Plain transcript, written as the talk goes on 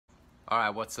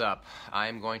Alright, what's up?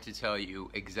 I'm going to tell you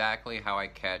exactly how I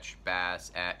catch bass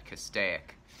at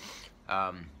Castaic.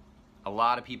 A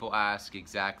lot of people ask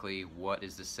exactly what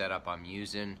is the setup I'm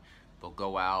using. They'll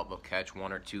go out, they'll catch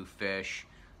one or two fish,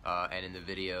 and in the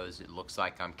videos it looks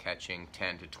like I'm catching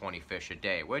 10 to 20 fish a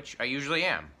day, which I usually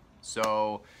am.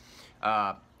 So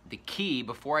the key,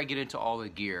 before I get into all the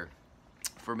gear,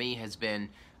 for me has been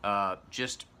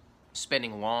just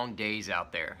spending long days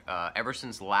out there. Ever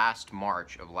since last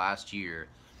March of last year,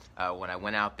 when I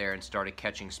went out there and started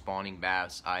catching spawning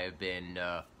bass, I have been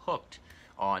hooked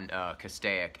on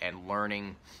Castaic and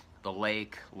learning the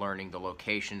lake, learning the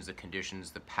locations, the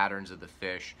conditions, the patterns of the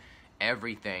fish,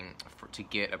 everything to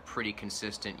get a pretty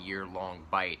consistent year-long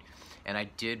bite. And I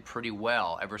did pretty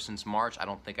well ever since March. I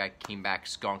don't think I came back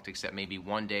skunked, except maybe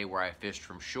one day where I fished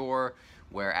from shore,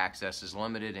 where access is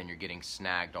limited and you're getting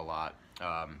snagged a lot.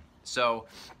 So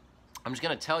I'm just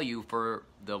going to tell you, for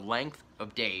the length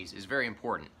of days is very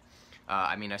important.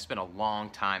 I mean, I spent a long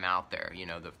time out there. You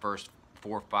know, the first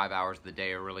 4 or 5 hours of the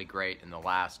day are really great, and the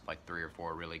last like 3 or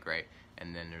 4 are really great,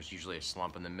 and then there's usually a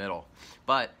slump in the middle.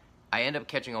 But I end up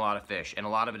catching a lot of fish, and a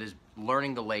lot of it is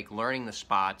learning the lake, learning the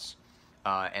spots,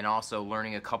 and also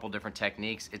learning a couple different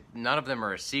techniques. None of them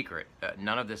are a secret.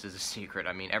 None of this is a secret.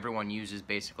 I mean, everyone uses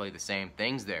basically the same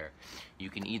things there.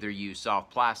 You can either use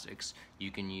soft plastics, you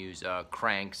can use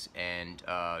cranks and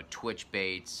twitch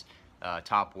baits,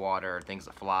 top water, things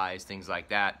like flies, things like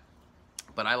that.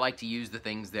 But I like to use the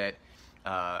things that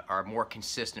are more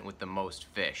consistent with the most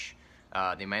fish.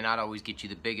 They may not always get you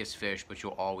the biggest fish, but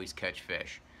you'll always catch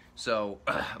fish. So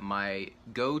my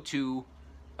go-to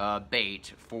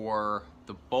bait for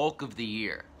the bulk of the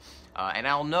year, and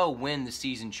I'll know when the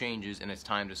season changes and it's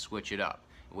time to switch it up,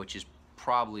 which is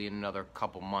probably in another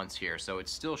couple months here, so it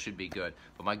still should be good.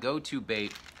 But my go-to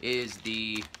bait is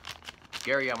the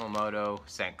Gary Yamamoto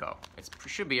Senko. It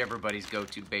should be everybody's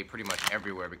go-to bait pretty much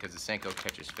everywhere because the Senko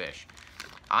catches fish.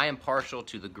 I am partial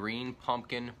to the green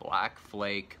pumpkin black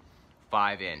flake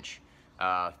 5-inch.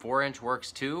 4-inch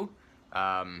works too.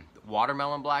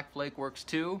 Watermelon black flake works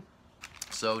too.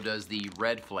 So does the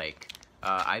red flake.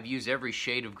 I've used every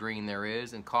shade of green there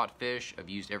is and caught fish. I've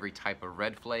used every type of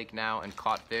red flake now and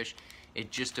caught fish. It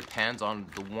just depends on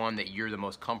the one that you're the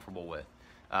most comfortable with.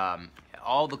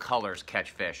 All the colors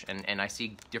catch fish, and I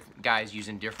see different guys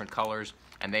using different colors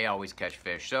and they always catch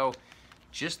fish. So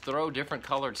just throw different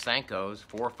colored Senkos,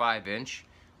 4 or 5-inch,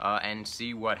 and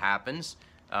see what happens.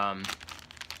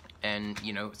 And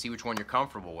you know, see which one you're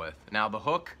comfortable with. Now the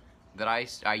hook that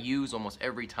I use almost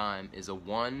every time is a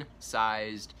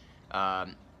one-sized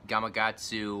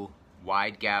Gamakatsu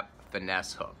wide gap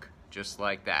finesse hook, just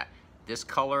like that. This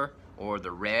color or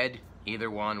the red, either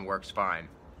one works fine.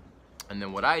 And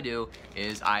then what I do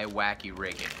is I wacky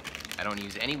rig it. I don't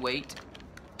use any weight,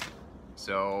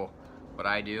 so what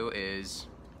I do is,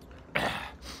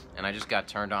 and I just got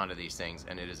turned on to these things,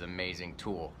 and it is an amazing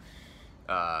tool.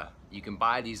 You can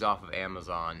buy these off of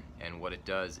Amazon, and what it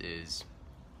does is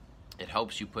it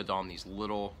helps you put on these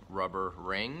little rubber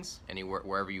rings anywhere,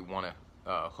 wherever you want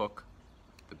to hook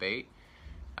the bait.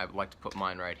 I would like to put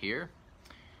mine right here,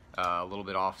 a little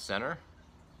bit off center,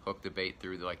 hook the bait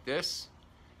through like this,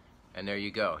 and there you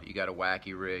go. You got a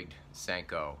wacky rigged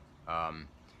Senko.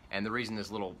 And the reason this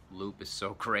little loop is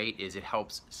so great is it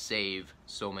helps save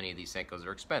so many of these Senkos.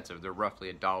 They're expensive. They're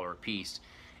roughly $1 a piece,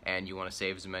 and you want to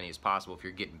save as many as possible. If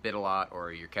you're getting bit a lot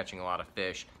or you're catching a lot of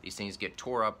fish, these things get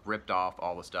tore up, ripped off,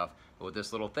 all the stuff. But with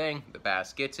this little thing, the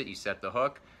bass gets it, you set the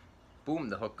hook, boom,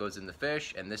 the hook goes in the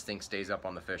fish, and this thing stays up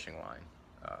on the fishing line.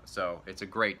 So it's a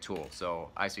great tool. So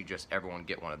I suggest everyone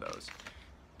get one of those.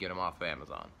 Get them off of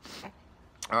Amazon.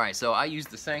 All right, so I use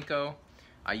the Senko.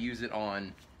 I use it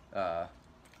on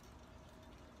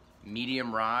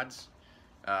medium rods,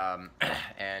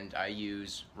 and I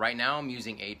use, right now I'm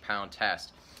using 8-pound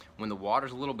test. When the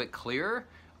water's a little bit clearer,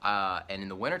 and in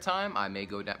the wintertime, I may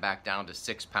go back down to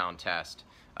 6-pound test.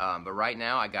 But right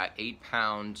now I got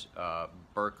 8-pound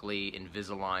Berkeley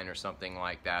Invisalign or something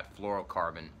like that,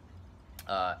 fluorocarbon,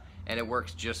 and it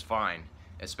works just fine,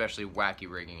 especially wacky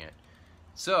rigging it.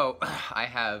 So I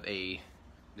have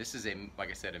this is like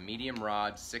I said, a medium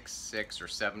rod, 6'6" or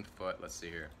 7 foot, let's see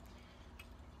here,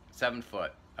 7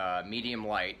 foot, medium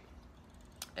light,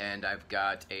 and I've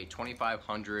got a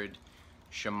 2500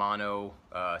 Shimano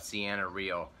Sienna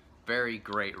reel. Very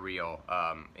great reel.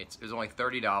 It was only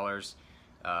 $30,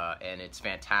 and it's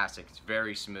fantastic. It's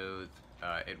very smooth.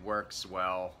 It works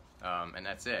well, and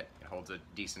that's it. It holds a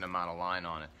decent amount of line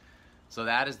on it. So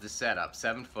that is the setup.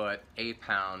 7 foot,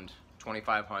 8-pound,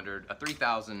 2500. A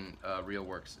 3000 reel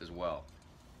works as well.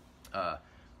 Let's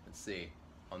see.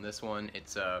 On this one,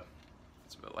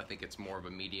 I think it's more of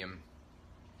a medium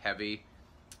heavy.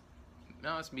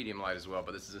 No, it's medium light as well,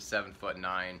 but this is a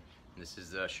 7'9". This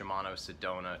is a Shimano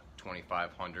Sedona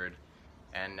 2500,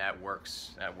 and that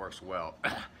works well.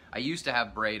 I used to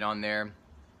have braid on there,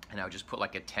 and I would just put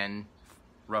like a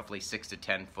roughly 6 to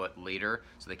 10 foot leader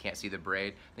so they can't see the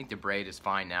braid. I think the braid is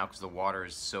fine now because the water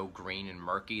is so green and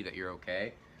murky that you're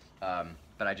okay.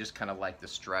 But I just kind of like the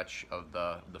stretch of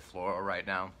the fluoro right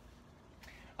now.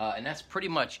 And that's pretty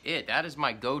much it. That is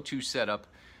my go-to setup.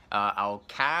 I'll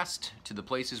cast to the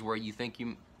places where you think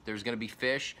there's going to be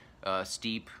fish,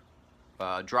 steep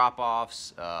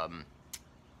drop-offs,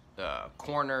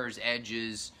 corners,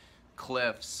 edges,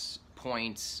 cliffs,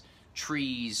 points,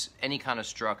 trees, any kind of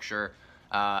structure.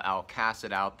 I'll cast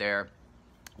it out there,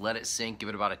 let it sink, give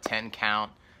it about a 10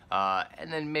 count,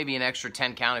 and then maybe an extra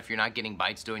 10 count if you're not getting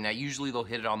bites doing that. Usually they'll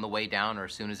hit it on the way down or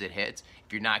as soon as it hits.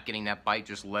 If you're not getting that bite,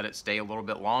 just let it stay a little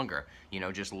bit longer. You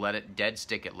know, just let it dead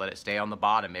stick it, let it stay on the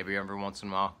bottom. Maybe every once in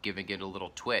a while giving it a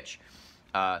little twitch.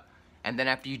 And then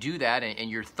after you do that and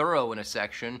you're thorough in a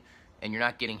section and you're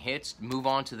not getting hits, move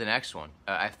on to the next one.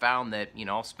 I found that, you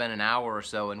know, I'll spend an hour or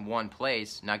so in one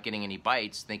place not getting any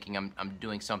bites, thinking I'm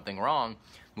doing something wrong,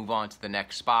 move on to the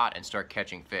next spot and start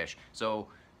catching fish. So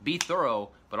be thorough,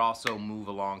 but also move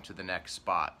along to the next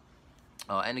spot.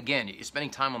 And again, spending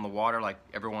time on the water, like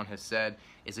everyone has said,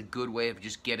 is a good way of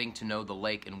just getting to know the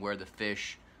lake and where the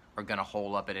fish are gonna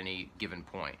hole up at any given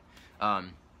point.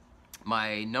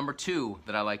 My number 2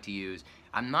 that I like to use,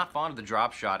 I'm not fond of the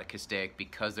drop shot at Castaic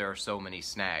because there are so many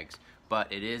snags,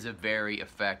 but it is a very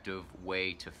effective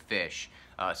way to fish,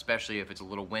 especially if it's a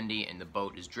little windy and the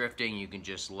boat is drifting. You can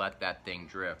just let that thing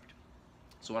drift.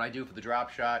 So what I do for the drop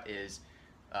shot is,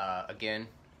 again,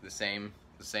 the same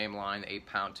line, the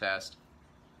 8-pound test.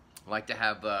 I like to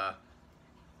have a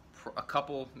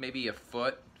couple, maybe a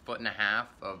foot and a half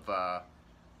of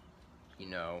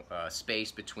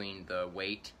space between the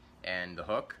weight and the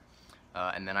hook,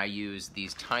 and then I use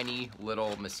these tiny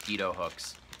little mosquito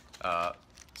hooks,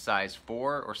 size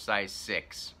 4 or size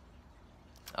 6,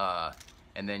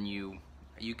 and then you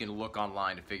can look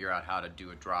online to figure out how to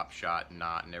do a drop shot,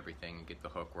 knot, and everything, and get the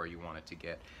hook where you want it to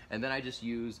get. And then I just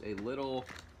use a little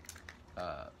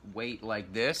weight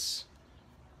like this,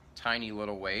 tiny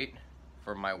little weight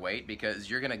for my weight,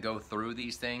 because you're gonna go through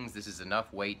these things. This is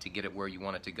enough weight to get it where you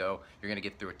want it to go. You're gonna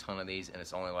get through a ton of these, and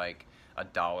it's only like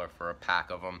 $1 for a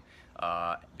pack of them,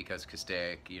 because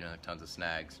Castaic, you know, tons of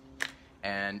snags.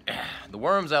 And the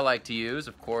worms I like to use,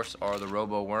 of course, are the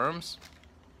Robo worms.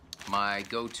 My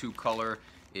go-to color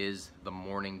is the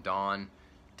Morning Dawn.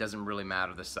 Doesn't really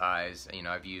matter the size. You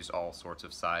know, I've used all sorts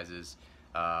of sizes,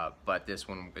 but this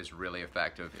one is really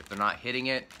effective. If they're not hitting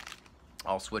it,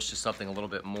 I'll switch to something a little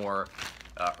bit more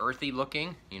earthy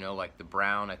looking, you know, like the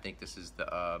brown. I think this is the,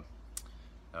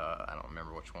 I don't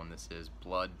remember which one this is,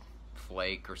 Blood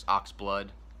Flake or Ox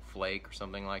Blood Flake or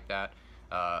something like that.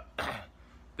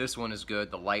 This one is good.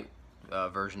 The light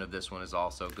version of this one is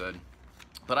also good.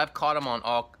 But I've caught them on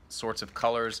all sorts of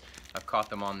colors. I've caught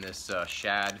them on this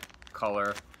shad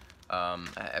color.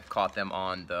 I've caught them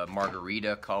on the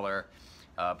margarita color.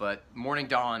 But Morning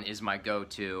Dawn is my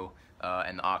go-to,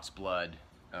 and the Ox Blood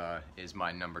is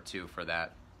my number 2 for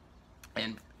that.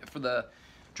 And for the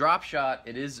drop shot,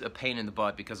 it is a pain in the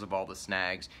butt because of all the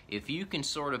snags. If you can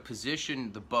sort of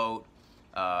position the boat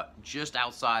just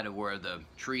outside of where the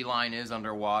tree line is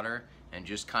underwater and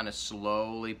just kind of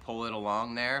slowly pull it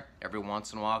along there, every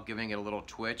once in a while giving it a little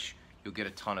twitch, you'll get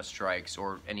a ton of strikes,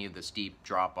 or any of the steep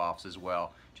drop-offs as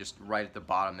well, just right at the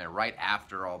bottom there, right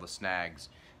after all the snags,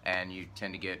 and you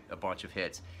tend to get a bunch of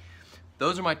hits.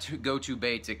 Those are my go-to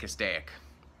baits at Castaic.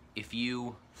 If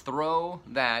you throw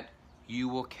that, you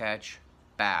will catch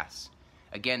bass.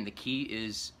 Again, the key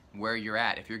is where you're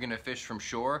at. If you're gonna fish from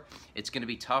shore, it's gonna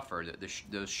be tougher.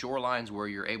 Those shorelines where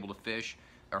you're able to fish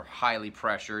are highly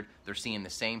pressured. They're seeing the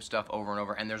same stuff over and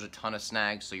over, and there's a ton of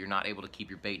snags, so you're not able to keep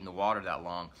your bait in the water that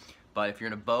long. But if you're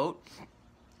in a boat,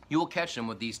 you will catch them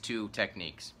with these 2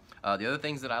 techniques. The other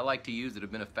things that I like to use that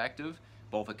have been effective,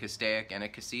 both at Castaic and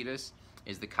at Casitas,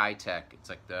 is the Castaic. It's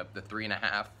like the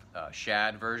 3.5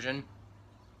 shad version.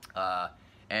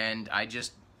 And I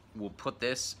just will put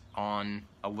this on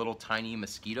a little tiny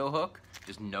mosquito hook,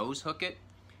 just nose hook it,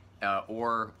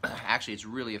 or actually it's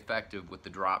really effective with the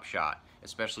drop shot,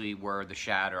 especially where the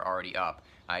shad are already up.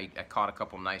 I caught a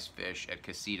couple nice fish at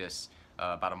Casitas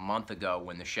about a month ago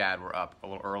when the shad were up a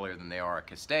little earlier than they are at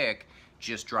Castaic,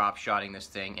 just drop shotting this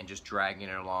thing and just dragging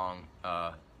it along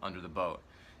under the boat.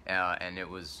 And it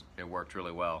worked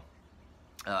really well.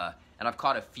 And I've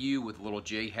caught a few with little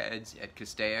jig heads at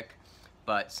Castaic,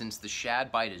 but since the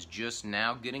shad bite is just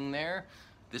now getting there,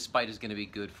 this bite is going to be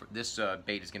good for this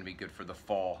bait is going to be good for the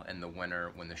fall and the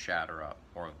winter when the shad are up,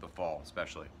 or the fall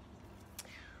especially.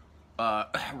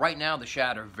 Right now the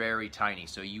shad are very tiny,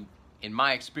 so in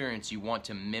my experience, you want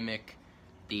to mimic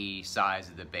the size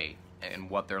of the bait and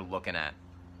what they're looking at.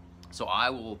 So I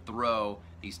will throw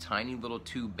these tiny little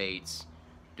tube baits,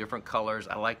 different colors.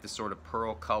 I like the sort of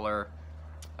pearl color,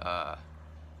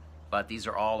 but these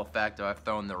are all effective. I've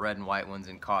thrown the red and white ones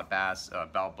and caught bass,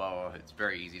 Balboa. It's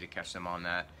very easy to catch them on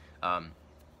that.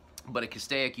 But at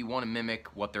Castaic, you want to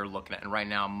mimic what they're looking at. And right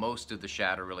now, most of the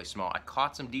shad are really small. I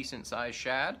caught some decent sized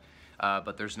shad,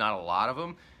 but there's not a lot of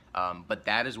them. But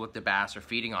that is what the bass are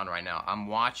feeding on right now. I'm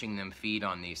watching them feed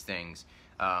on these things.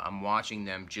 I'm watching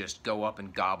them just go up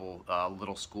and gobble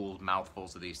little schools,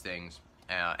 mouthfuls of these things,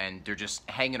 and they're just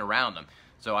hanging around them.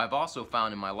 So I've also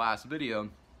found in my last video,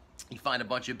 you find a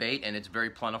bunch of bait, and it's very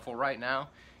plentiful right now.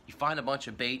 You find a bunch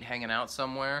of bait hanging out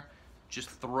somewhere, just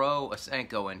throw a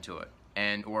Senko into it,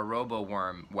 or a robo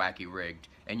worm wacky rigged,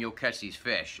 and you'll catch these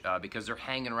fish because they're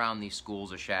hanging around these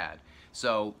schools of shad.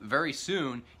 So very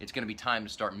soon, it's going to be time to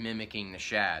start mimicking the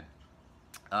shad.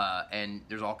 And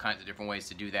there's all kinds of different ways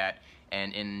to do that.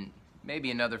 And in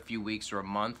maybe another few weeks or a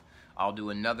month, I'll do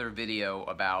another video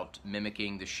about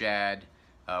mimicking the shad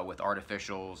with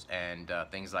artificials and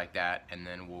things like that, and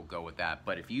then we'll go with that.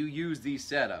 But if you use these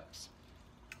setups,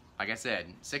 like I said,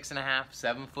 6.5,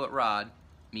 7 foot rod,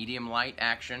 medium light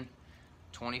action,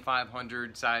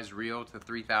 2500 size reel to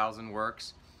 3000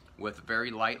 works with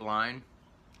very light line.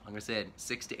 Like I said,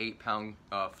 6 to 8 pound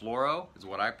fluoro is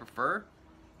what I prefer.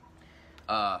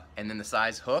 And then the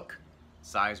size hook,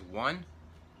 size 1.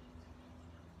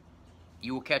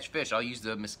 You will catch fish. I'll use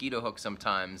the mosquito hook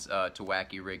sometimes to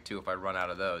wacky rig too if I run out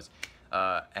of those.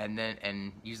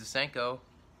 And use the Senko,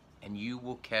 and you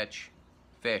will catch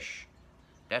fish.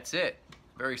 That's it.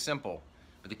 Very simple.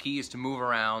 But the key is to move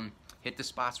around, hit the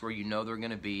spots where you know they're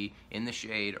going to be, in the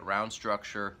shade, around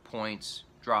structure, points,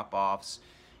 drop-offs,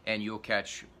 and you'll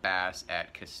catch bass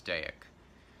at Castaic.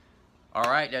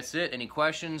 Alright, that's it. Any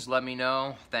questions? Let me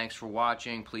know. Thanks for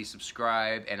watching. Please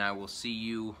subscribe, and I will see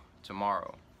you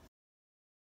tomorrow.